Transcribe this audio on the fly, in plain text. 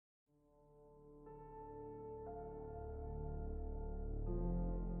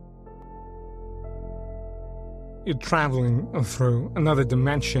you're traveling through another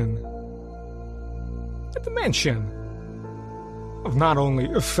dimension. A dimension of not only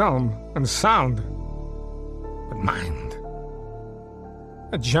film and sound, but mind.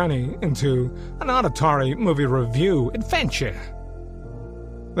 A journey into an auditory movie review adventure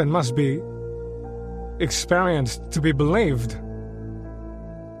that must be experienced to be believed.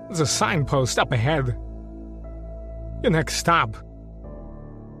 There's a signpost up ahead. Your next stop,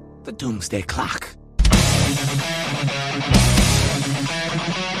 the Doomsday Clock.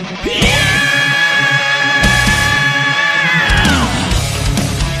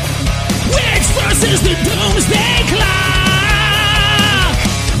 Wych versus the Doomsday Clock!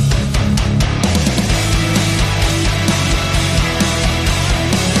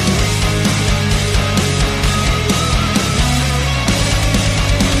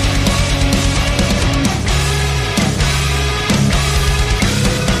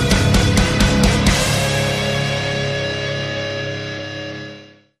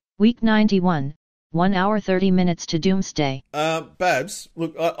 Week 91, 1 hour 30 minutes to Doomsday. Babs,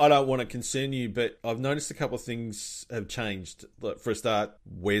 look, I don't want to concern you, but I've noticed a couple of things have changed. Look, for a start,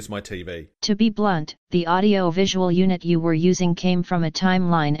 where's my TV? To be blunt, the audio-visual unit you were using came from a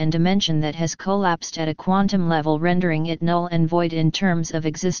timeline and dimension that has collapsed at a quantum level, rendering it null and void in terms of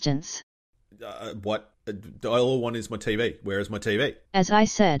existence. What? All I want is my TV. Where is my TV? As I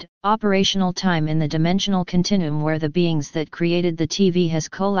said, operational time in the dimensional continuum where the beings that created the TV has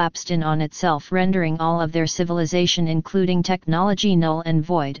collapsed in on itself, rendering all of their civilization including technology null and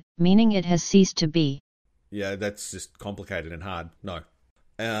void, meaning it has ceased to be. Yeah, that's just complicated and hard. No.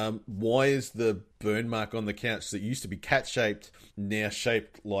 Why is the burn mark on the couch that used to be cat-shaped now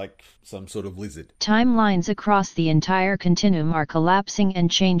shaped like some sort of lizard? Timelines across the entire continuum are collapsing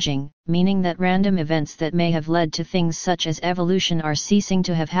and changing, meaning that random events that may have led to things such as evolution are ceasing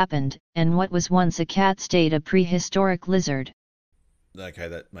to have happened, and what was once a cat stayed a prehistoric lizard. Okay,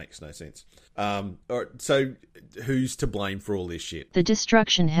 that makes no sense. Alright, so who's to blame for all this shit? The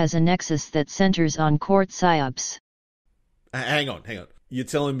destruction has a nexus that centers on court psyops. Hang on. You're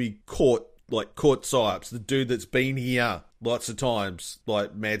telling me court psyops, the dude that's been here lots of times,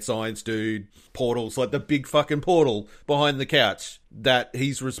 like mad science dude, portals, like the big fucking portal behind the couch, that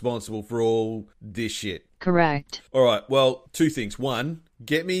he's responsible for all this shit? Correct. Alright, well, two things. One,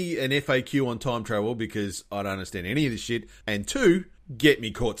 get me an FAQ on time travel because I don't understand any of this shit. And two, get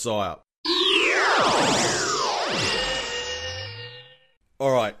me court psyop.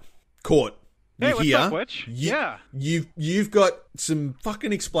 Alright, court. Hey, what's up, Witch? Yeah. You've got some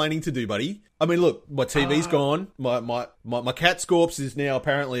fucking explaining to do, buddy. I mean, look, my TV's gone. My cat corpse is now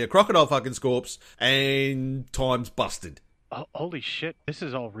apparently a crocodile fucking corpse, and time's busted. Oh, holy shit, this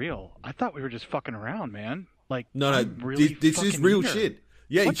is all real. I thought we were just fucking around, man. Like, no, really this is real here. Shit.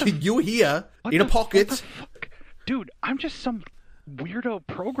 Yeah, you're here in a pocket. What the fuck? Dude, I'm just some weirdo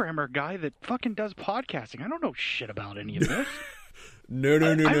programmer guy that fucking does podcasting. I don't know shit about any of this. No.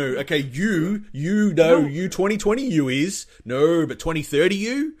 Okay, you know, you 2020 you is. No, but 2030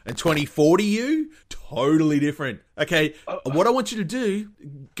 you and 2040 you, totally different. Okay, what I want you to do,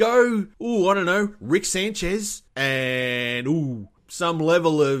 go, I don't know, Rick Sanchez and, some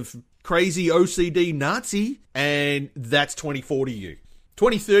level of crazy OCD Nazi, and that's 2040 you.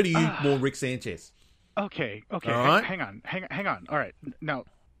 2030 you, more Rick Sanchez. Okay, all right? hang on. All right, now...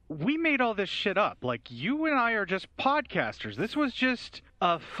 We made all this shit up. Like, you and I are just podcasters. This was just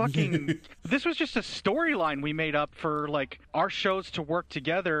a fucking... This was just a storyline we made up for, like, our shows to work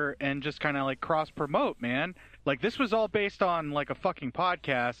together and just kind of, like, cross-promote, man. Like, this was all based on, like, a fucking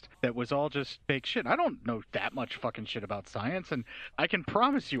podcast that was all just fake shit. I don't know that much fucking shit about science, and I can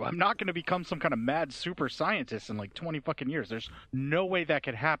promise you I'm not going to become some kind of mad super scientist in, like, 20 fucking years. There's no way that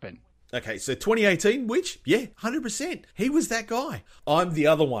could happen. Okay, so 2018, which, yeah, 100%. He was that guy. I'm the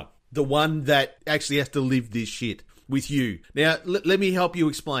other one. The one that actually has to live this shit with you. Now, let me help you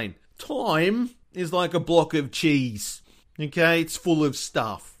explain. Time is like a block of cheese. Okay? It's full of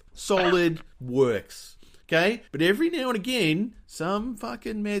stuff. Solid, works. Okay? But every now and again, some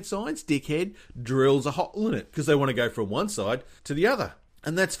fucking mad science dickhead drills a hole in it because they want to go from one side to the other.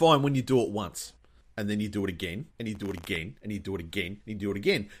 And that's fine when you do it once. And then you do it again, and you do it again, and you do it again, and you do it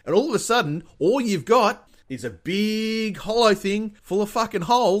again. And all of a sudden, all you've got is a big hollow thing full of fucking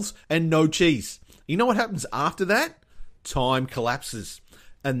holes and no cheese. You know what happens after that? Time collapses.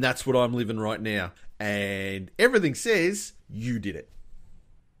 And that's what I'm living right now. And everything says you did it.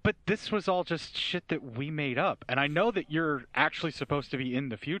 But this was all just shit that we made up. And I know that you're actually supposed to be in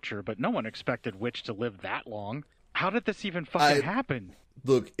the future, but no one expected Witch to live that long. How did this even fucking happen?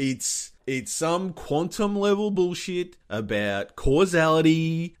 Look, it's It's some quantum level bullshit about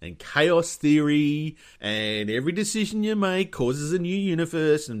causality and chaos theory, and every decision you make causes a new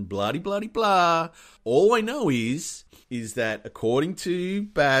universe and blah-de-blah-de-blah. All I know is that according to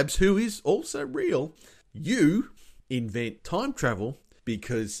Babs, who is also real, you invent time travel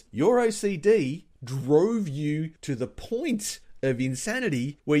because your OCD drove you to the point of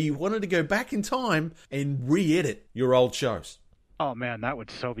insanity where you wanted to go back in time and re-edit your old shows. Oh man, that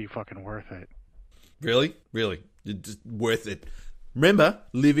would so be fucking worth it. Really? Really? It's just worth it. Remember,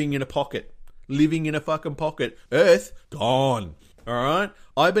 living in a pocket. Living in a fucking pocket. Earth, gone. Alright?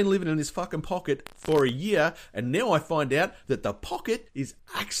 I've been living in this fucking pocket for a year, and now I find out that the pocket is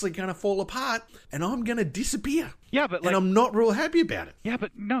actually going to fall apart, and I'm going to disappear. Yeah, but and I'm not real happy about it. Yeah,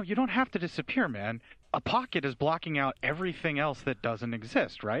 but no, you don't have to disappear, man. A pocket is blocking out everything else that doesn't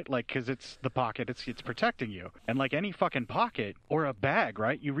exist, right? Like, because it's the pocket, it's protecting you. And like any fucking pocket or a bag,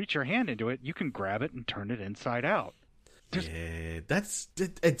 right? You reach your hand into it, you can grab it and turn it inside out. Yeah,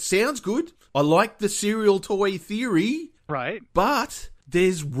 it sounds good. I like the cereal toy theory. Right. But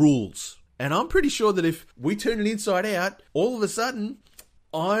there's rules. And I'm pretty sure that if we turn it inside out, all of a sudden,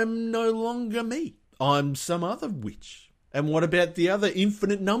 I'm no longer me. I'm some other witch. And what about the other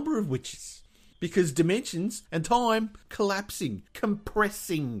infinite number of witches? Because dimensions and time collapsing,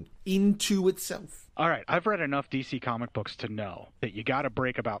 compressing into itself. All right, I've read enough DC comic books to know that you got to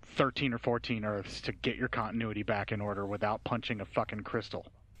break about 13 or 14 Earths to get your continuity back in order without punching a fucking crystal.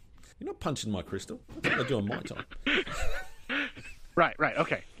 You're not punching my crystal. That's what I do on my time. Right,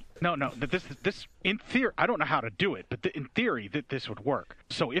 okay. No, this in theory, I don't know how to do it, but in theory, that this would work.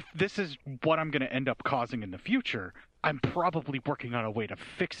 So if this is what I'm going to end up causing in the future, I'm probably working on a way to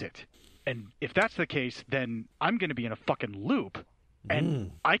fix it. And if that's the case, then I'm going to be in a fucking loop,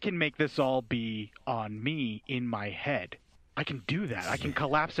 and I can make this all be on me in my head. I can do that. I can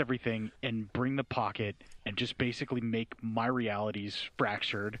collapse everything and bring the pocket and just basically make my realities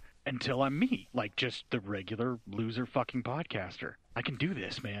fractured until I'm me, like just the regular loser fucking podcaster. I can do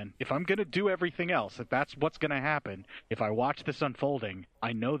this, man. If I'm going to do everything else, if that's what's going to happen, if I watch this unfolding,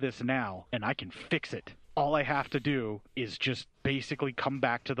 I know this now, and I can fix it. All I have to do is just basically come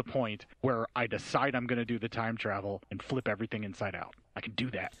back to the point where I decide I'm going to do the time travel and flip everything inside out. I can do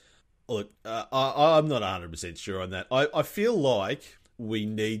that. Look, I'm not 100% sure on that. I feel like we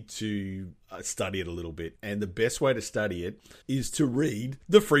need to study it a little bit. And the best way to study it is to read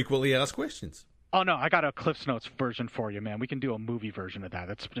the frequently asked questions. Oh, no, I got a Cliff's Notes version for you, man. We can do a movie version of that.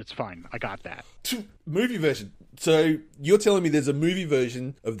 It's fine. I got that. Movie version. So you're telling me there's a movie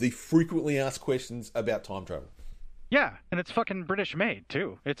version of the frequently asked questions about time travel? Yeah, and it's fucking British made,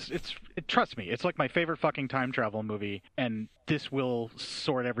 too. Trust me, it's like my favorite fucking time travel movie, and this will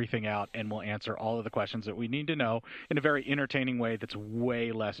sort everything out and will answer all of the questions that we need to know in a very entertaining way that's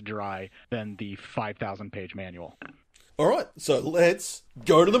way less dry than the 5,000-page manual. All right, so let's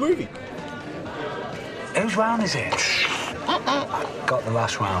go to the movie. Whose round is it? Got the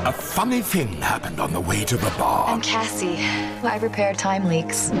last round. A funny thing happened on the way to the bar. I'm Cassie. I repair time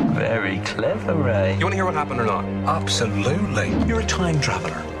leaks. Very clever, Ray. You want to hear what happened or not? Absolutely. You're a time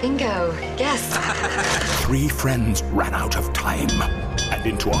traveler. Bingo. Yes. 3 friends ran out of time and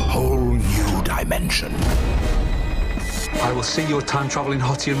into a whole new dimension. I will see your time-traveling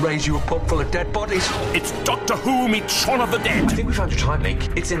hottie and raise you a pub full of dead bodies. It's Doctor Who meets Shaun of the Dead. I think we found your time leak.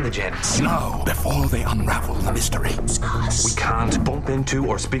 It's in the gents. Now, before they unravel the mystery, We can't bump into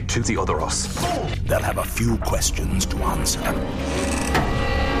or speak to the other us. they'll have a few questions to answer.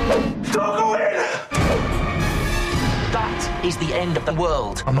 Don't go in! That is the end of the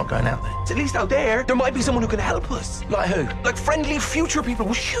world. I'm not going out there. At least out there might be someone who can help us. Like who? Like friendly future people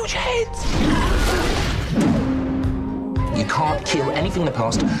with huge heads. You can't kill anything in the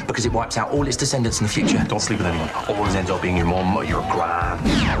past because it wipes out all its descendants in the future. Don't sleep with anyone. Always ends up being your mum or your gran.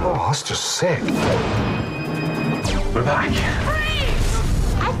 Oh, that's just sick. We're back.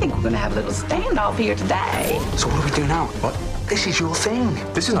 I think we're going to have a little standoff here today. So what do we do now? What? This is your thing.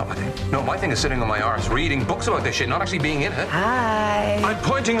 This is not my thing. No, my thing is sitting on my arse, reading books about this shit, not actually being in it. Hi. I'm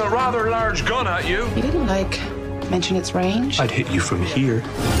pointing a rather large gun at you. You didn't, mention its range? I'd hit you from here.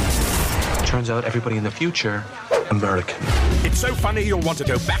 Turns out everybody in the future, American. It's so funny you'll want to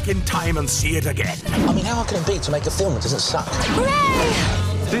go back in time and see it again. I mean, how hard can it be to make a film that doesn't suck?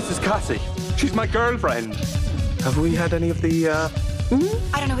 Hooray! This is Cassie. She's my girlfriend. Have we had any of the, I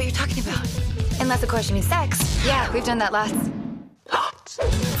don't know what you're talking about. Unless, of course, you mean sex. Yeah, we've done that lots.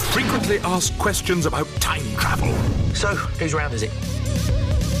 Frequently asked questions about time travel. So, whose round is it?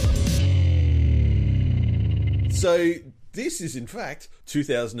 So This is, in fact,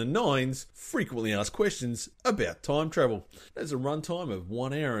 2009's Frequently Asked Questions About Time Travel. There's a runtime of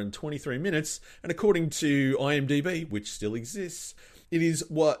 1 hour and 23 minutes, and according to IMDb, which still exists, it is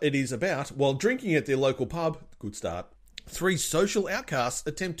what it is about while drinking at their local pub. Good start. 3 social outcasts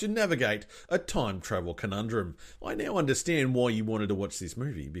attempt to navigate a time travel conundrum. I now understand why you wanted to watch this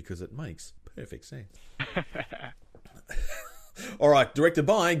movie, because it makes perfect sense. Alright, directed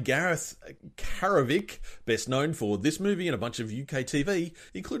by Gareth Carrivick, best known for this movie and a bunch of UK TV,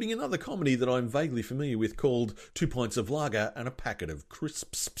 including another comedy that I'm vaguely familiar with called 2 Pints of Lager and a Packet of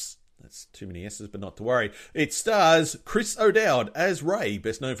Crisps. That's too many S's, but not to worry. It stars Chris O'Dowd as Ray,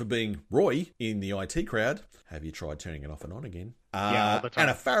 best known for being Roy in the IT Crowd. Have you tried turning it off and on again? Yeah, all the time.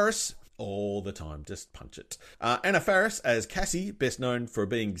 Anna Faris. All the time, just punch it. Anna Faris as Cassie, best known for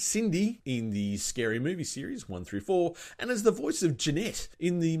being Cindy in the Scary Movie series 1 through 4, and as the voice of Jeanette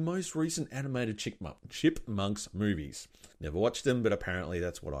in the most recent animated Chipmunks movies. Never watched them, but apparently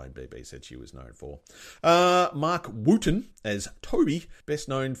that's what IMDb said she was known for. Marc Wootton as Toby, best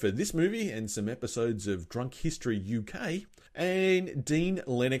known for this movie and some episodes of Drunk History UK. And Dean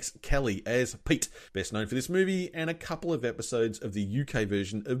Lennox Kelly as Pete, best known for this movie and a couple of episodes of the UK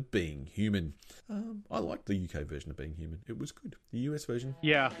version of Being Human. I liked the UK version of Being Human. It was good. The US version?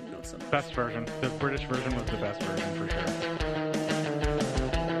 Yeah, not so much. Best version. The British version was the best version for sure.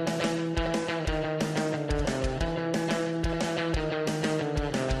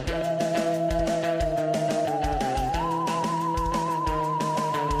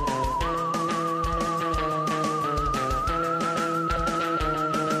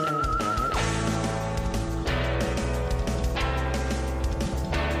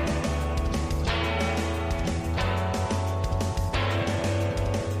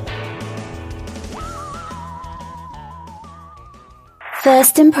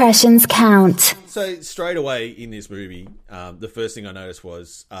 First impressions count. So straight away in this movie, the first thing I noticed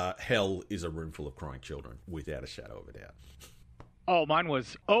was hell is a room full of crying children, without a shadow of a doubt. Oh, mine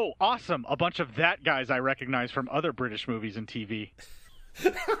was, oh, awesome. A bunch of that guys I recognize from other British movies and TV.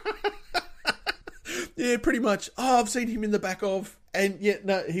 Yeah, pretty much. Oh, I've seen him in the back of. And yeah,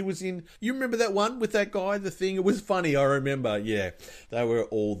 no, he was in... You remember that one with that guy, the thing? It was funny, I remember. Yeah, they were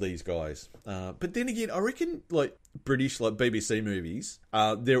all these guys. But then again, I reckon, like, British, like, BBC movies,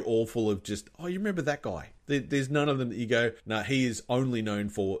 they're all full of just, oh, you remember that guy? There's none of them that you go, no, he is only known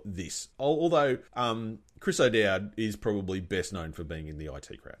for this. Although, Chris O'Dowd is probably best known for being in the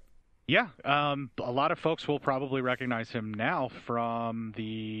IT Crowd. Yeah, a lot of folks will probably recognize him now from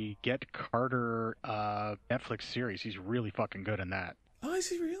the Get Carter Netflix series. He's really fucking good in that. Oh, is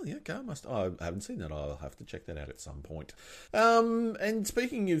he really? Okay, I haven't seen that. I'll have to check that out at some point. And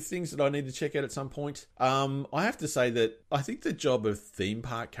speaking of things that I need to check out at some point, I have to say that I think the job of theme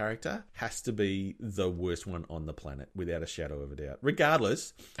park character has to be the worst one on the planet, without a shadow of a doubt.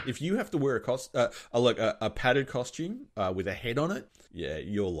 Regardless, if you have to wear a padded costume with a head on it, yeah,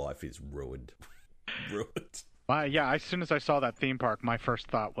 your life is ruined. Ruined. Yeah, as soon as I saw that theme park, my first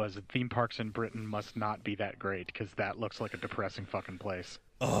thought was theme parks in Britain must not be that great, because that looks like a depressing fucking place.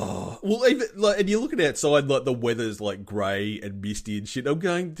 Oh, well, even, like, and you look at outside, like, the weather's, like, grey and misty and shit. I'm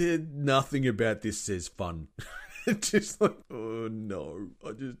going, nothing about this says fun. Just like, oh, no,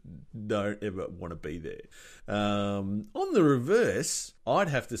 I just don't ever want to be there. On the reverse, I'd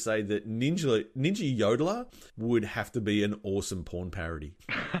have to say that Ninja Yodeler would have to be an awesome porn parody.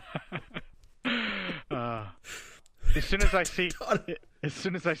 As soon as I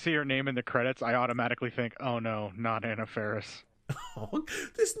see her name in the credits, I automatically think, "Oh no, not Anna Faris." Oh,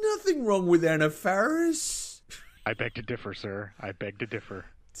 there's nothing wrong with Anna Faris. I beg to differ, sir. I beg to differ.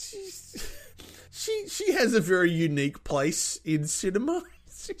 She has a very unique place in cinema.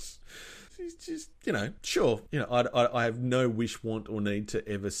 She's just, sure. I have no wish, want, or need to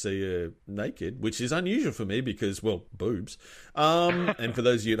ever see her naked, which is unusual for me because, well, boobs. And for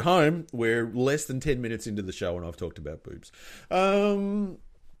those of you at home, we're less than 10 minutes into the show and I've talked about boobs. Now,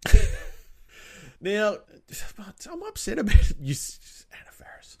 I'm upset about you, Anna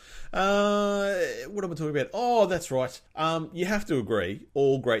Faris. What am I talking about? Oh, that's right. You have to agree,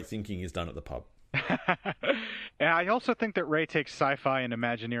 all great thinking is done at the pub. And I also think that Ray takes sci-fi and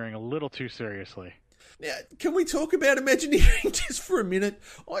Imagineering a little too seriously. Now, can we talk about Imagineering just for a minute?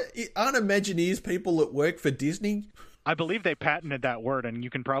 Aren't Imagineers people that work for Disney? I believe they patented that word, and you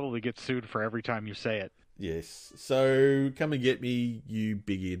can probably get sued for every time you say it. Yes. So come and get me, you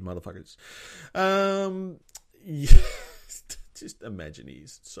big-eared motherfuckers. Just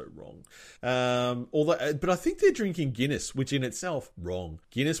Imagineers, so wrong. But I think they're drinking Guinness, which in itself, wrong.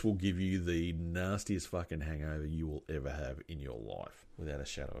 Guinness will give you the nastiest fucking hangover you will ever have in your life, without a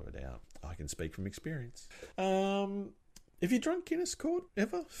shadow of a doubt. I can speak from experience. Have you drunk Guinness Court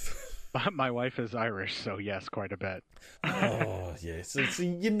ever? My wife is Irish, so yes, quite a bit. Oh, yeah. So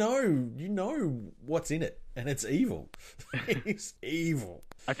you know what's in it, and it's evil. It's evil.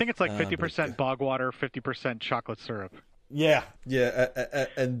 I think it's like 50% bog water, 50% chocolate syrup. Yeah.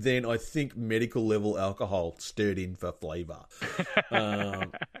 And then I think medical level alcohol stirred in for flavour.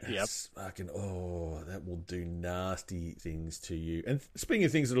 Yep. Fucking, that will do nasty things to you. And speaking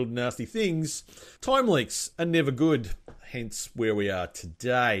of things that will do nasty things, time leaks are never good. Hence where we are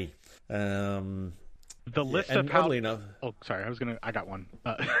today. The list of how... enough... Oh, sorry. I got one.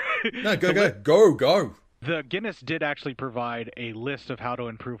 No, go. The Guinness did actually provide a list of how to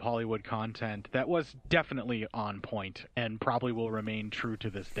improve Hollywood content that was definitely on point and probably will remain true to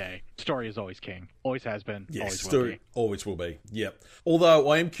this day. Story is always king. Always has been. Yes, always will be. Always will be. Yep. Although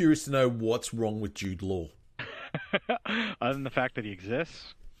I am curious to know what's wrong with Jude Law. Other than the fact that he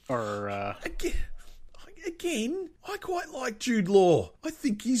exists? Or... Again, I quite like Jude Law. I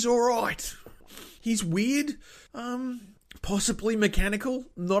think he's all right. He's weird. Possibly mechanical.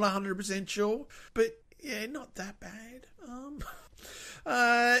 Not 100% sure. But... yeah, not that bad.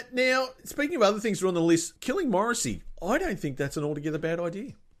 Now, speaking of other things that are on the list, killing Morrissey. I don't think that's an altogether bad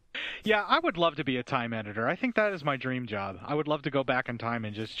idea. Yeah, I would love to be a time editor. I think that is my dream job. I would love to go back in time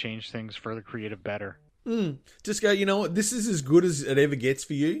and just change things for the creative better. Just go, you know what, this is as good as it ever gets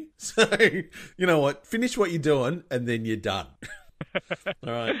for you. So, you know what, finish what you're doing and then you're done.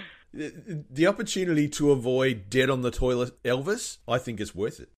 All right. The opportunity to avoid dead on the toilet Elvis, I think is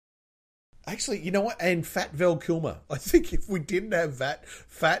worth it. Actually, you know what? And Fat Val Kilmer. I think if we didn't have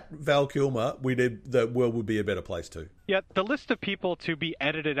Fat Val Kilmer, the world would be a better place too. Yeah, the list of people to be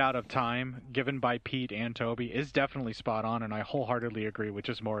edited out of time, given by Pete and Toby, is definitely spot on, and I wholeheartedly agree with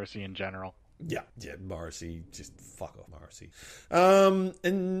just Morrissey in general. Yeah, Morrissey, just fuck off, Morrissey.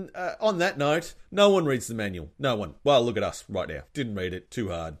 And on that note, no one reads the manual. No one. Well, look at us right now. Didn't read it. Too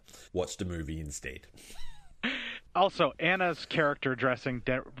hard. Watched a movie instead. Also, Anna's character dressing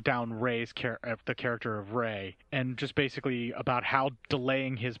down Ray's the character of Ray, and just basically about how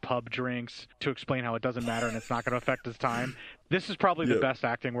delaying his pub drinks to explain how it doesn't matter and it's not going to affect his time. This is probably the best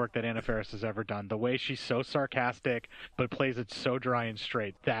acting work that Anna Faris has ever done. The way she's so sarcastic, but plays it so dry and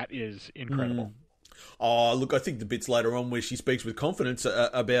straight, that is incredible. Oh, look, I think the bits later on where she speaks with confidence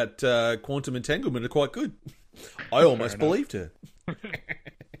about quantum entanglement are quite good. I almost believed her.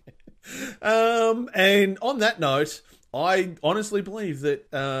 And on that note, I honestly believe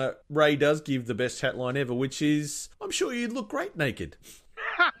that Ray does give the best hat line ever, which is, I'm sure you'd look great naked.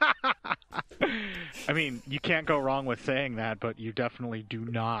 I mean, you can't go wrong with saying that, but you definitely do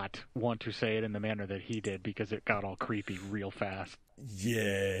not want to say it in the manner that he did, because it got all creepy real fast.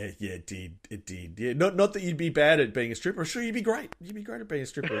 Yeah, it did. Yeah, not that you'd be bad at being a stripper. I'm sure you'd be great. You'd be great at being a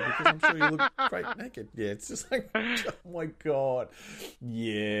stripper, because I'm sure you look great naked. Yeah, it's just like, oh my God.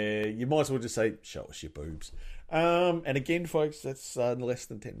 Yeah, you might as well just say, show us your boobs. And again, folks, that's less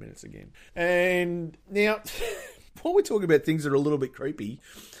than 10 minutes again. And now, while we're talking about things that are a little bit creepy,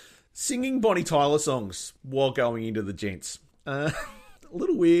 singing Bonnie Tyler songs while going into the gents. A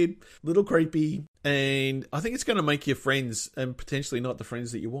little weird, a little creepy, and I think it's going to make your friends and potentially not the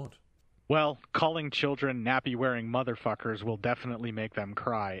friends that you want. Well, calling children nappy-wearing motherfuckers will definitely make them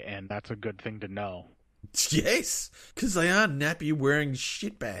cry, and that's a good thing to know. Yes, because they are nappy-wearing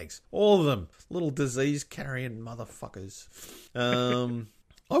shitbags. All of them. Little disease-carrying motherfuckers.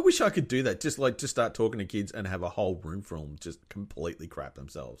 I wish I could do that. Just start talking to kids and have a whole room full of them just completely crap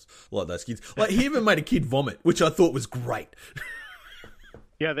themselves. Like those kids. Like, he even made a kid vomit, which I thought was great.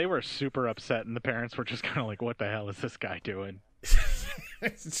 Yeah, they were super upset, and the parents were just kind of like, what the hell is this guy doing?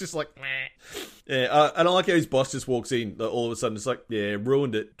 It's just like, meh. Yeah, and I like how his boss just walks in, all of a sudden it's like, yeah,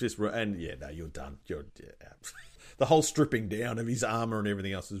 ruined it. And yeah, no, you're done. The whole stripping down of his armor and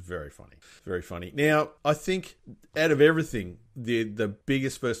everything else is very funny. Very funny. Now, I think out of everything, the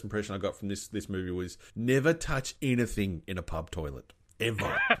biggest first impression I got from this movie was never touch anything in a pub toilet.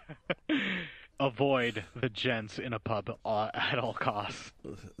 Ever. Avoid the gents in a pub at all costs.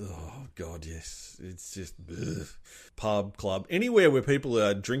 Oh, God, yes. It's just pub, club. Anywhere where people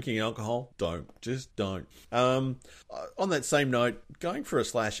are drinking alcohol, don't. Just don't. On that same note, going for a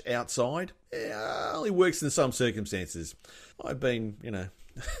slash outside only works in some circumstances. I've been,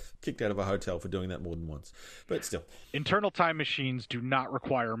 kicked out of a hotel for doing that more than once. But still. Internal time machines do not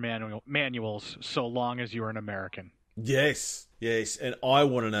require manuals so long as you're an American. Yes, and I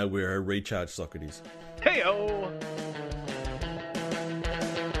want to know where her recharge socket is. Hey-o!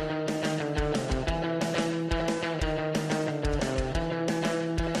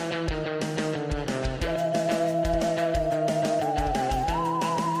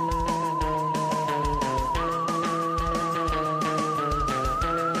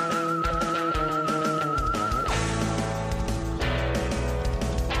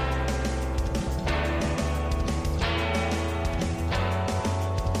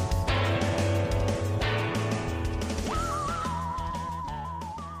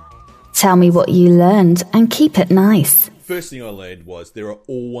 Tell me what you learned and keep it nice. First thing I learned was there are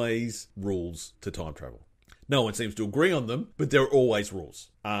always rules to time travel. No one seems to agree on them, but there are always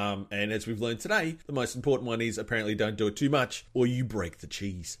rules. And as we've learned today, the most important one is apparently don't do it too much or you break the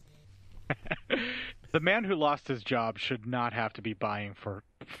cheese. The man who lost his job should not have to be buying for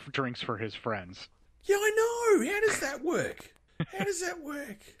drinks for his friends. Yeah, I know. How does that work? How does that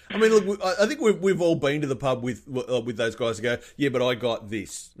work? I mean, look, I think we've all been to the pub with those guys who go, yeah, but I got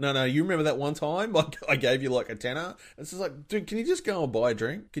this. No, you remember that one time I gave you like a tenner? It's just like, dude, can you just go and buy a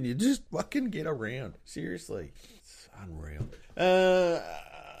drink? Can you just fucking get around? Seriously. It's unreal. Yeah,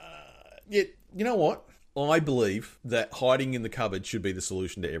 you know what? I believe that hiding in the cupboard should be the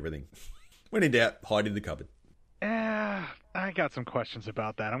solution to everything. When in doubt, hide in the cupboard. I got some questions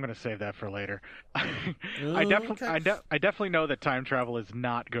about that. I'm going to save that for later. I definitely know that time travel is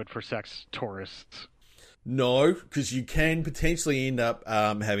not good for sex tourists. No, because you can potentially end up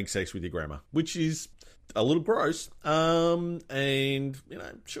having sex with your grandma, which is a little gross. And,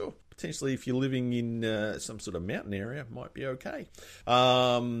 sure, potentially if you're living in some sort of mountain area, it might be okay.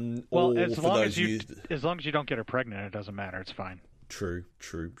 Well, as long as you don't get her pregnant, it doesn't matter. It's fine. True,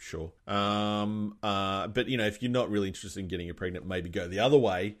 sure. But, if you're not really interested in getting her pregnant, maybe go the other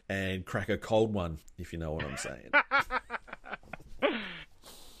way and crack a cold one, if you know what I'm saying.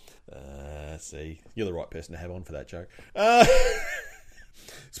 See, you're the right person to have on for that joke.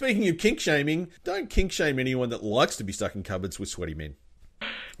 Speaking of kink shaming, don't kink shame anyone that likes to be stuck in cupboards with sweaty men.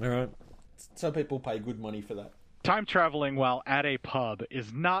 All right? Some people pay good money for that. Time traveling while at a pub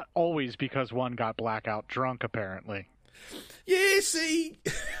is not always because one got blackout drunk, apparently. Yeah, see,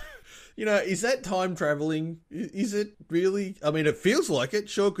 is that time traveling? Is it really? I mean, it feels like it,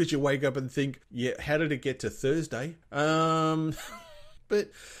 sure, because you wake up and think, yeah, how did it get to Thursday? But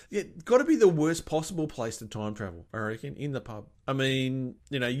yeah, got to be the worst possible place to time travel, I reckon, in the pub. I mean,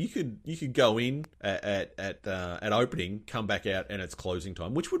 you could go in at opening, come back out, and it's closing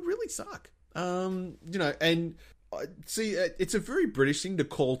time, which would really suck. And see, it's a very British thing to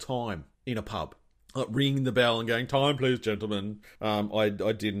call time in a pub. Ringing the bell and going, time please, gentlemen. I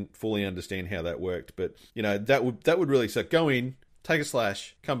didn't fully understand how that worked, but that would really suck. Go in, take a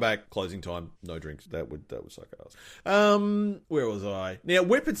slash, come back, closing time, no drinks. That would suck ass. Where was I? Now,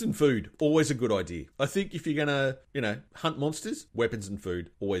 weapons and food, always a good idea. I think if you're gonna, hunt monsters, weapons and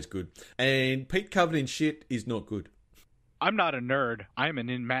food, always good. And Pete covered in shit is not good. I'm not a nerd. I'm an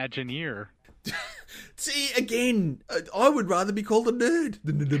Imagineer. See, again, I would rather be called a nerd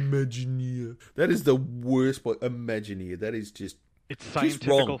than an Imagineer. That is the worst part. Imagineer. That is just... It's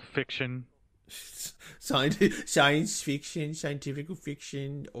scientific fiction. Science fiction, scientific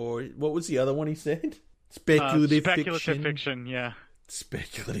fiction, or what was the other one he said? Speculative fiction, yeah.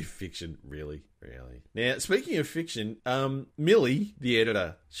 Speculative fiction, really. Now, speaking of fiction, Millie, the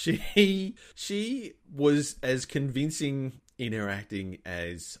editor, she was as convincing in her acting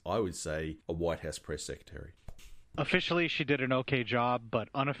as, I would say, a White House press secretary. Officially, she did an okay job, but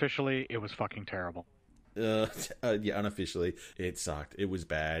unofficially, it was fucking terrible. Unofficially, it sucked. It was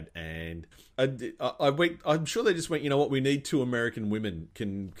bad, and I'm sure they just went, you know what, we need 2 American women.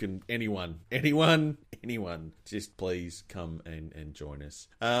 Can anyone, just please come and join us.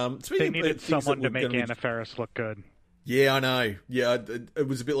 They needed someone to make Anna Faris look good. Yeah, I know. Yeah, it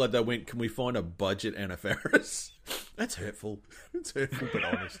was a bit like they went, can we find a budget Anna Faris? That's hurtful. It's hurtful, but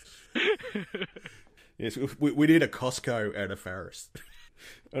honest. Yes, we need a Costco Anna Faris.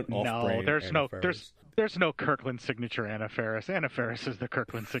 No, there's no Kirkland signature Anna Faris. Anna Faris is the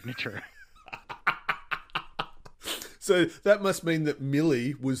Kirkland signature. So that must mean that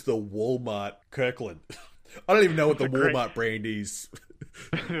Millie was the Walmart Kirkland. I don't even know what the Walmart brand is.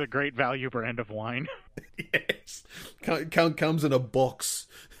 The great value brand of wine. Yes. Comes in a box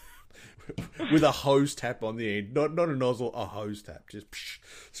with a hose tap on the end. Not a nozzle, a hose tap. Just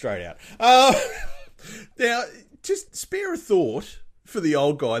straight out. Now, just spare a thought for the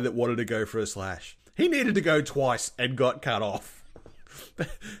old guy that wanted to go for a slash. He needed to go twice and got cut off.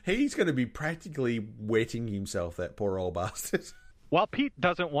 He's going to be practically wetting himself, that poor old bastard. While Pete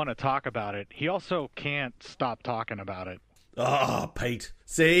doesn't want to talk about it, he also can't stop talking about it. Oh, Pete.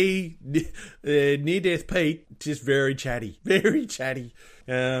 See? Near-death Pete, just very chatty. Very chatty.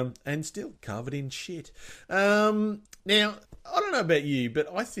 And still covered in shit. Now, I don't know about you,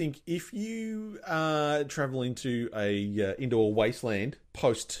 but I think if you travel into a wasteland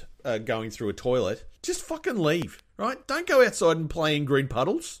post going through a toilet, just fucking leave, right? Don't go outside and play in green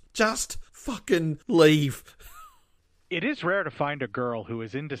puddles. Just fucking leave. It is rare to find a girl who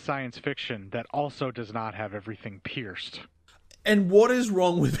is into science fiction that also does not have everything pierced. And what is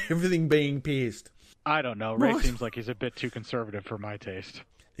wrong with everything being pierced? I don't know. Ray seems like he's a bit too conservative for my taste.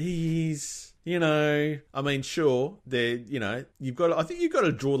 he's, I mean, sure, I think you've got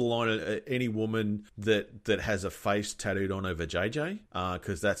to draw the line at any woman that has a face tattooed on her vajayjay,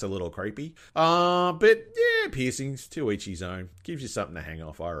 because that's a little creepy. But yeah, piercings, to each his own. Gives you something to hang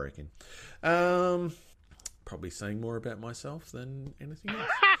off, I reckon. Probably saying more about myself than anything else.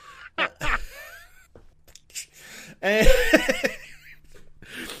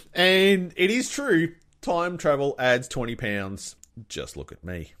 And it is true, time travel adds 20 pounds. Just look at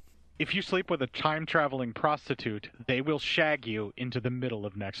me. If you sleep with a time-traveling prostitute, they will shag you into the middle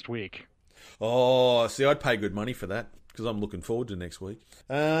of next week. Oh, see, I'd pay good money for that, because I'm looking forward to next week.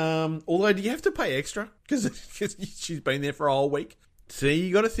 Although, do you have to pay extra? Because she's been there for a whole week. See,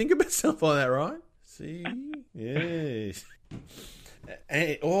 you got to think about stuff like that, right? See? Yes.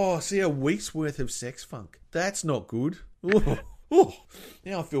 And, see, a week's worth of sex funk. That's not good. Oh,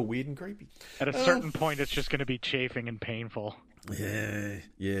 now I feel weird and creepy. At a certain point, it's just going to be chafing and painful. Yeah.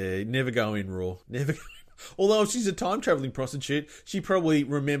 Never go in raw. Never go in. Although if she's a time-traveling prostitute, she probably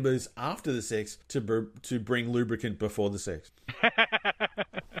remembers after the sex to bring lubricant before the sex.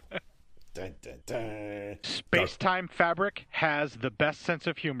 Dun, dun, dun. Space-time fabric has the best sense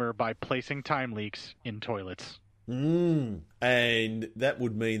of humor by placing time leaks in toilets. And that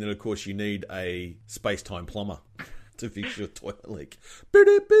would mean that, of course, you need a space-time plumber to fix your toilet leak.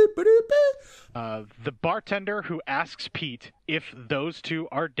 The bartender who asks Pete if those two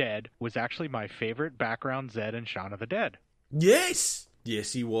are dead was actually my favorite background Zed in Shaun of the Dead. Yes,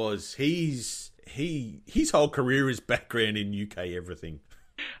 he was. His whole career is background in UK everything.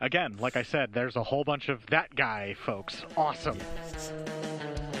 Again, like I said, there's a whole bunch of that guy folks. Awesome. Yes.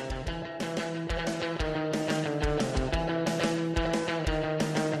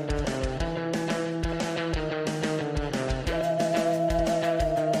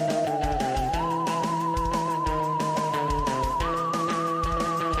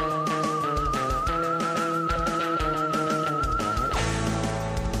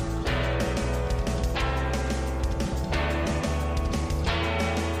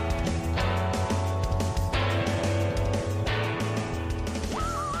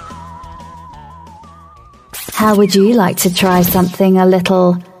 How would you like to try something a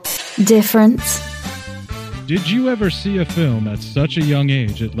little different? Did you ever see a film at such a young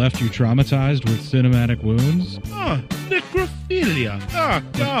age it left you traumatized with cinematic wounds? Necrophilia.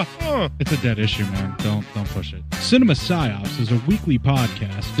 It's a dead issue, man. Don't push it. Cinema Psyops is a weekly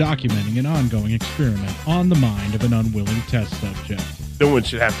podcast documenting an ongoing experiment on the mind of an unwilling test subject. No one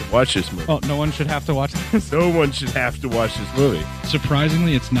should have to watch this movie. Oh, no one should have to watch this? No one should have to watch this movie.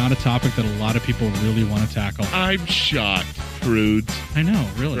 Surprisingly, it's not a topic that a lot of people really want to tackle. I'm shocked, prudes. I know,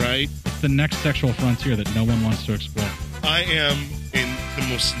 really. Right? It's the next sexual frontier that no one wants to explore. I am, in the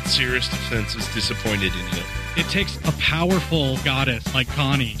most sincerest of senses, disappointed in you. It takes a powerful goddess like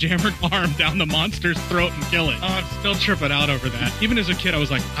Connie, jam her arm down the monster's throat and kill it. Oh, I'm still tripping out over that. Even as a kid, I was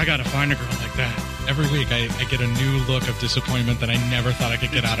like, I gotta find a girl like that. Every week, I get a new look of disappointment that I never thought I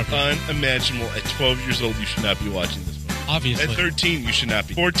could get out of her. Unimaginable. At 12 years old, you should not be watching this movie. Obviously. At 13, you should not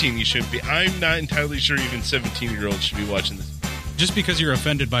be. 14, you shouldn't be. I'm not entirely sure even 17-year-olds should be watching this. Just because you're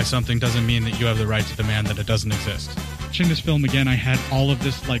offended by something doesn't mean that you have the right to demand that it doesn't exist. Watching this film again, I had all of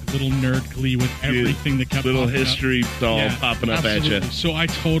this like little nerd glee with everything that kept little history doll popping up absolutely. at you. So I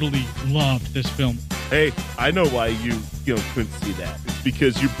totally loved this film. Hey, I know why you couldn't see that. It's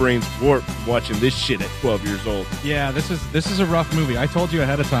because your brain's warped from watching this shit at 12 years old. Yeah, this is a rough movie. I told you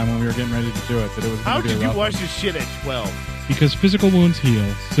ahead of time when we were getting ready to do it that it was going to be a rough. How could you watch this shit at 12? Because physical wounds heal,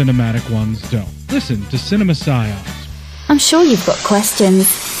 cinematic ones don't. Listen to Cinema Psyops. I'm sure you've got questions.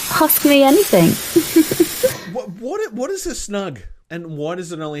 Ask me anything. What is a snug, and why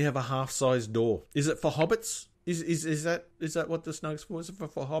does it only have a half-sized door? Is it for hobbits? Is that what the snug's for? Is it for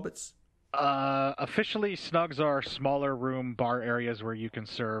hobbits? Officially, snugs are smaller room bar areas where you can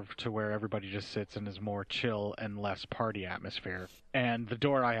serve to where everybody just sits and is more chill and less party atmosphere. And the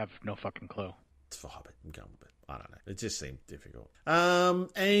door, I have no fucking clue. It's for hobbit. I'm going with it. I don't know. It just seemed difficult.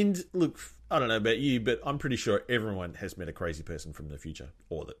 And look, I don't know about you, but I'm pretty sure everyone has met a crazy person from the future,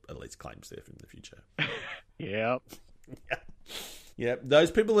 or that at least claims they're from the future. Yep. Yep. Those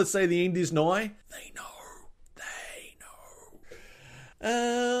people that say the end is nigh, they know.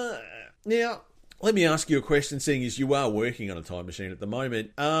 Now, let me ask you a question, seeing as you are working on a time machine at the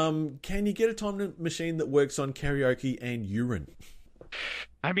moment. Can you get a time machine that works on karaoke and urine?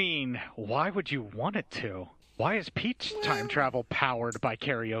 I mean, why would you want it to? Why is Pete's time travel powered by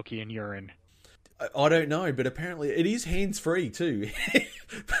karaoke and urine? I don't know, but apparently it is hands-free too.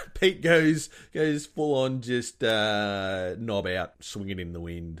 Pete goes full on just knob out, swinging in the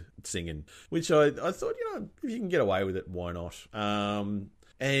wind, singing. Which I thought, if you can get away with it, why not?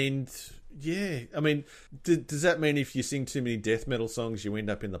 And yeah, I mean, does that mean if you sing too many death metal songs, you end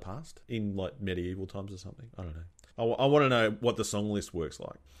up in the past, in like medieval times or something? I don't know. I want to know what the song list works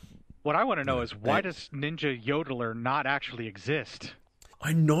like. What I want to know is why does Ninja Yodeler not actually exist?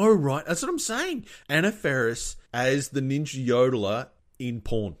 I know, right? That's what I'm saying. Anna Faris as the Ninja Yodeler in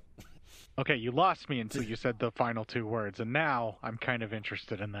porn. Okay, you lost me until you said the final two words, and now I'm kind of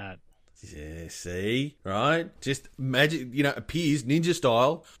interested in that. Yeah, see? Right? Just magic, appears ninja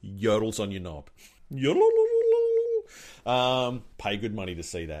style, yodels on your knob. Pay good money to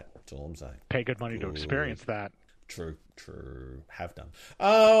see that. That's all I'm saying. Pay good money to experience that. True. Have done.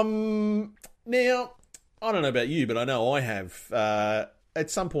 Now, I don't know about you, but I know I have. At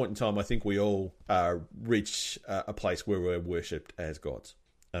some point in time, I think we all reach a place where we're worshipped as gods.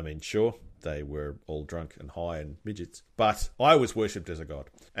 I mean, sure, they were all drunk and high and midgets, but I was worshipped as a god.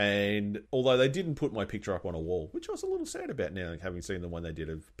 And although they didn't put my picture up on a wall, which I was a little sad about now, having seen the one they did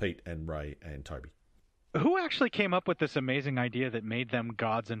of Pete and Ray and Toby. Who actually came up with this amazing idea that made them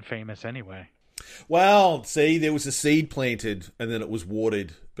gods and famous anyway? Well, see, there was a seed planted and then it was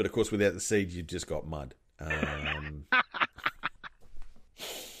watered. But of course, without the seed, you just got mud.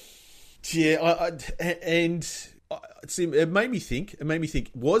 Yeah, it made me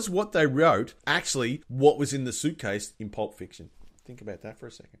think. Was what they wrote actually what was in the suitcase in Pulp Fiction? Think about that for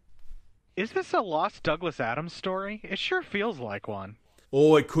a second. Is this a lost Douglas Adams story? It sure feels like one.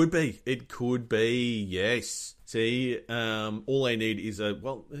 Oh, it could be. It could be, yes. See, all they need is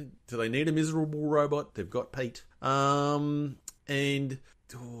do they need a miserable robot? They've got Pete. I'm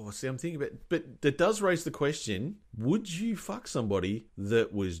thinking about, but that does raise the question, would you fuck somebody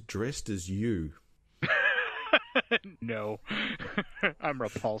that was dressed as you? No. I'm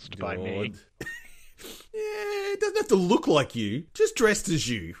repulsed by me. Yeah, it doesn't have to look like you, just dressed as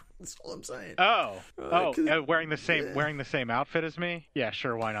you. That's all I'm saying. Wearing the same outfit as me? Yeah,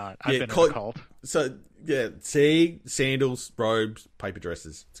 sure, why not? I've been in a cult. So, yeah, sandals, robes, paper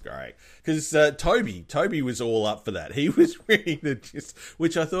dresses. It's great. Because Toby was all up for that. He was wearing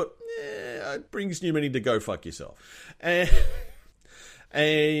which I thought, it brings new meaning to go fuck yourself. And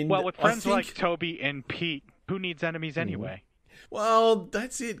well, with friends like Toby and Pete, who needs enemies anyway? Well,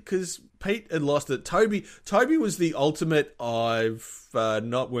 that's it, because Pete had lost it. Toby was the ultimate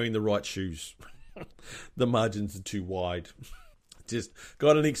not wearing the right shoes. The margins are too wide. Just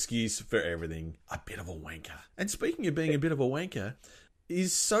got an excuse for everything. A bit of a wanker. And speaking of being a bit of a wanker,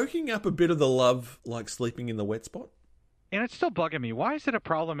 is soaking up a bit of the love like sleeping in the wet spot? And it's still bugging me. Why is it a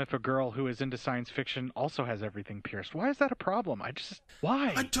problem if a girl who is into science fiction also has everything pierced? Why is that a problem?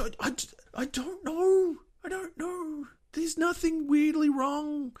 Why? I don't know. There's nothing weirdly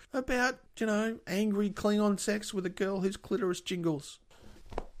wrong about, angry Klingon sex with a girl whose clitoris jingles.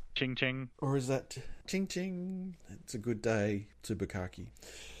 Ching ching. Or is that ching ching? It's a good day to Bukkake.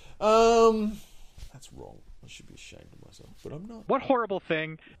 That's wrong. I should be ashamed of myself, but I'm not. What horrible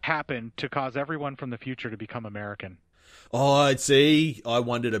thing happened to cause everyone from the future to become American? Oh, see, I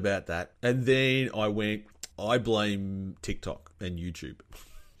wondered about that. And then I blame TikTok and YouTube.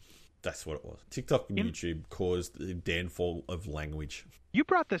 That's what it was. TikTok and YouTube caused the downfall of language. You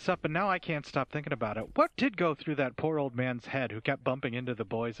brought this up, and now I can't stop thinking about it. What did go through that poor old man's head who kept bumping into the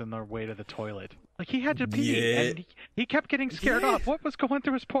boys on their way to the toilet? Like, he had to pee, and he kept getting scared off. What was going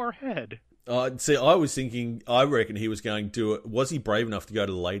through his poor head? See, I was thinking, I reckon he was going to it. Was he brave enough to go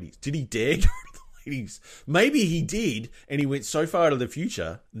to the ladies? Did he dare go to the ladies? Maybe he did, and he went so far to the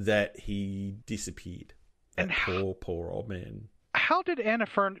future that he disappeared. That poor old man. How did Anna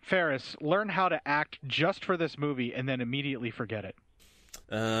Faris learn how to act just for this movie and then immediately forget it?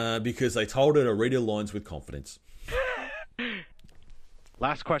 Because they told her to read her lines with confidence.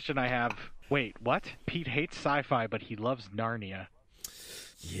 Last question I have. Wait, what? Pete hates sci-fi, but he loves Narnia.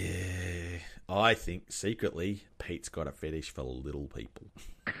 Yeah, I think secretly Pete's got a fetish for little people.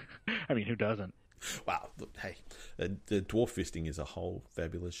 I mean, who doesn't? Well, look, hey, the dwarf fisting is a whole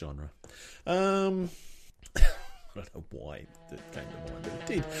fabulous genre. I don't know why that came to mind, but it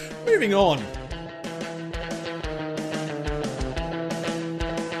did. Moving on.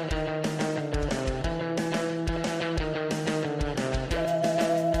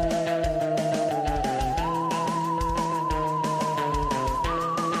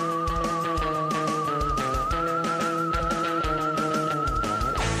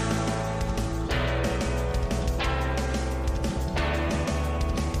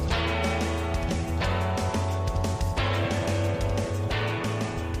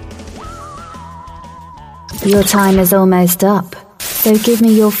 Your time is almost up, so give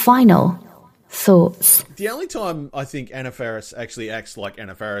me your final Thoughts? The only time I think Anna Faris actually acts like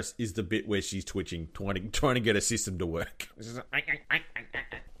Anna Faris is the bit where she's twitching, trying to get a system to work.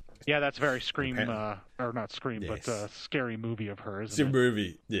 Yeah, that's very Scream, or not Scream, yes. but scary movie of hers. It's a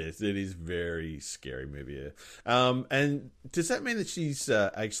movie. Yes, it is very scary movie. Yeah. And does that mean that she's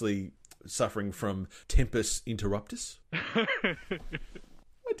actually suffering from tempus interruptus? I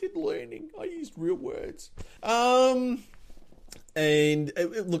did learning. I used real words. And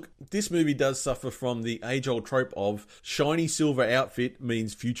look, this movie does suffer from the age-old trope of shiny silver outfit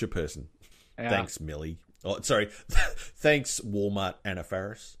means future person. Yeah. Thanks, Millie. Oh, sorry. Thanks, Walmart Anna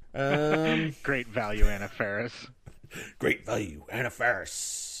Faris. Great value, Anna Faris. Great value, Anna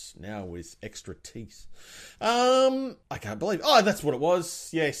Faris. Now with extra teeth. I can't believe. Oh, that's what it was.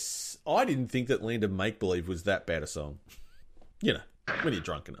 Yes, I didn't think that Land of Make Believe was that bad a song. You know, when you're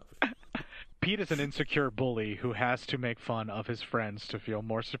drunk enough. Pete is an insecure bully who has to make fun of his friends to feel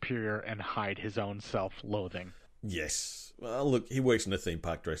more superior and hide his own self-loathing. Yes. Well, look, he works in a theme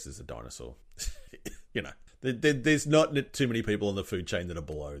park dressed as a dinosaur. You know, there's not too many people on the food chain that are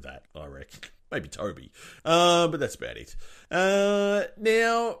below that, I reckon. Maybe Toby. But that's about it.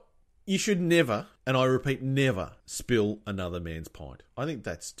 Now, you should never, and I repeat, never spill another man's pint. I think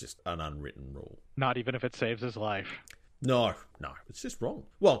that's just an unwritten rule. Not even if it saves his life. No, it's just wrong.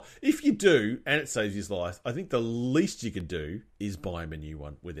 Well, if you do, and it saves his life, I think the least you could do is buy him a new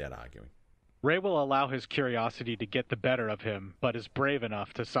one without arguing. Ray will allow his curiosity to get the better of him, but is brave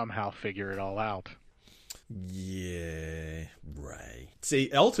enough to somehow figure it all out. Yeah, Ray. See,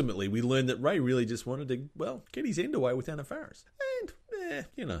 ultimately, we learned that Ray really just wanted to, well, get his end away with Anna Faris. And,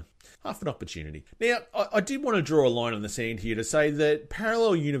 you know, half an opportunity. Now, I did want to draw a line on the sand here to say that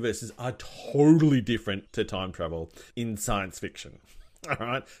parallel universes are totally different to time travel in science fiction. All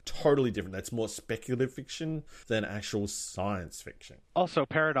right? Totally different. That's more speculative fiction than actual science fiction. Also,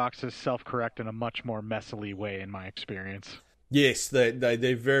 paradoxes self-correct in a much more messily way, in my experience. Yes, they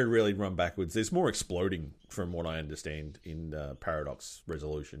very rarely run backwards. There's more exploding, from what I understand, in paradox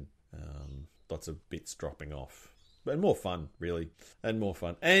resolution. Lots of bits dropping off. And more fun, really. And more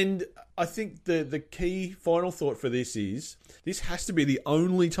fun. And I think the key final thought for this is, this has to be the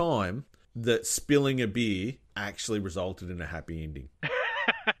only time that spilling a beer actually resulted in a happy ending.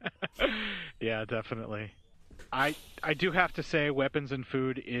 Yeah, definitely. I do have to say, weapons and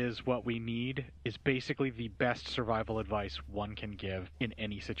food is what we need, is basically the best survival advice one can give in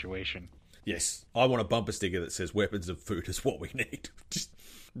any situation. Yes, I want a bumper sticker that says weapons and food is what we need. Just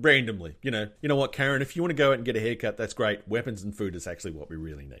randomly. You know what, Karen, if you want to go out and get a haircut, that's great. Weapons and food is actually what we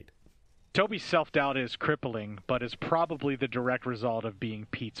really need. Toby's self-doubt is crippling, but is probably the direct result of being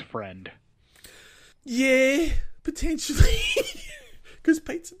Pete's friend. Yeah, potentially. Because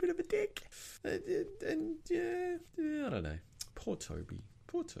Pete's a bit of a dick. And yeah, I don't know. Poor Toby.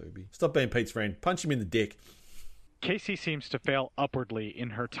 Stop being Pete's friend. Punch him in the dick. Cassie seems to fail upwardly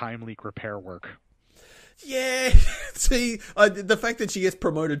in her time leak repair work. Yeah. See, the fact that she gets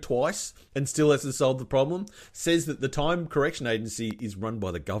promoted twice and still hasn't solved the problem says that the time correction agency is run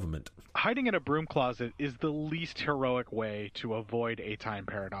by the government. Hiding in a broom closet is the least heroic way to avoid a time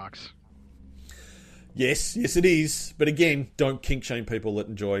paradox. Yes, it is. But again, don't kink shame people that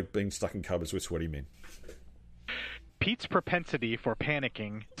enjoy being stuck in cupboards with sweaty men. Pete's propensity for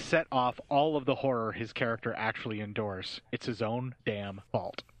panicking set off all of the horror his character actually endures. It's his own damn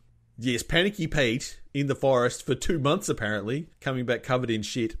fault. Yes, Panicky Pete in the forest for 2 months, apparently, coming back covered in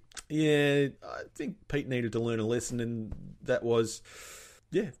shit. Yeah, I think Pete needed to learn a lesson, and that was,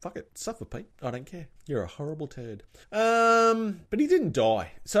 yeah, fuck it, suffer, Pete. I don't care. You're a horrible turd. But he didn't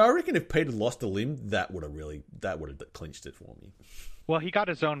die. So I reckon if Pete had lost a limb, that would have clinched it for me. Well, he got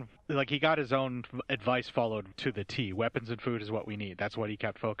his own advice followed to the T. Weapons and food is what we need. That's what he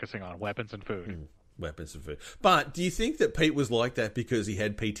kept focusing on, weapons and food. Weapons and food. But do you think that Pete was like that because he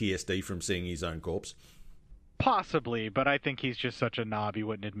had PTSD from seeing his own corpse? Possibly, but I think he's just such a knob he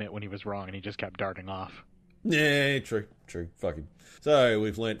wouldn't admit when he was wrong and he just kept darting off. Yeah, true. Fuck him. So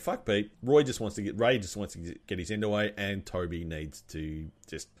we've learnt, fuck Pete. Ray just wants to get his end away, and Toby needs to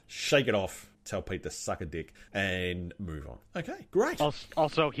just shake it off. Tell Pete to suck a dick and move on. Okay, great.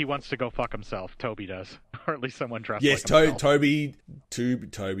 Also, he wants to go fuck himself. Toby does, or at least someone dressed like himself.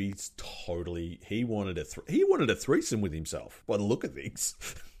 Toby's totally. He wanted a threesome with himself. By the look of things.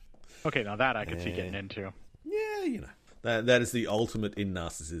 Okay, now that I could see getting into. Yeah, you know. That is the ultimate in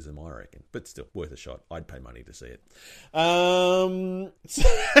narcissism, I reckon. But still, worth a shot. I'd pay money to see it. So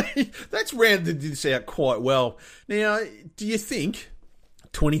that's rounded this out quite well. Now, do you think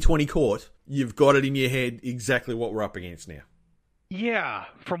 2020 court, you've got it in your head exactly what we're up against now? Yeah,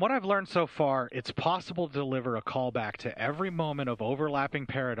 from what I've learned so far, it's possible to deliver a callback to every moment of overlapping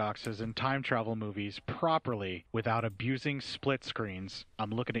paradoxes in time travel movies properly without abusing split screens.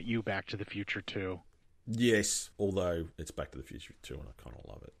 I'm looking at you, Back to the Future 2. Yes, although it's Back to the Future 2 and I kind of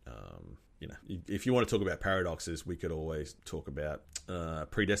love it. If you want to talk about paradoxes, we could always talk about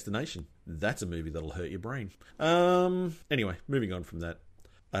Predestination. That's a movie that'll hurt your brain. Anyway, moving on from that.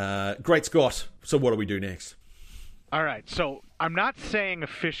 Great Scott, so what do we do next? All right, so I'm not saying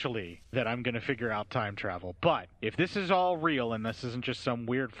officially that I'm going to figure out time travel, but if this is all real and this isn't just some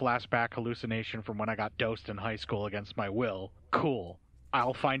weird flashback hallucination from when I got dosed in high school against my will, cool.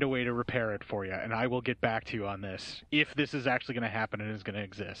 I'll find a way to repair it for you, and I will get back to you on this, if this is actually going to happen and is going to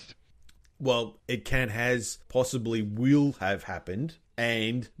exist. Well, it possibly will have happened,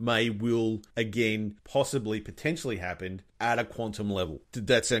 and will again potentially happen at a quantum level. Did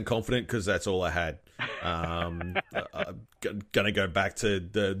that sound confident? Because that's all I had. I'm gonna go back to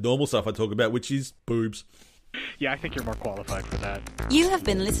the normal stuff I talk about, which is boobs. Yeah, I think you're more qualified for that. You have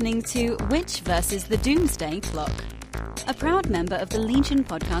been listening to Witch versus the Doomsday Clock, a proud member of the Legion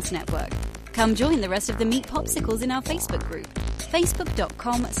Podcast Network. Come join the rest of the Meat Popsicles in our Facebook group,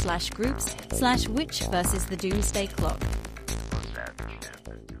 facebook.com/groups/Witch versus the Doomsday Clock.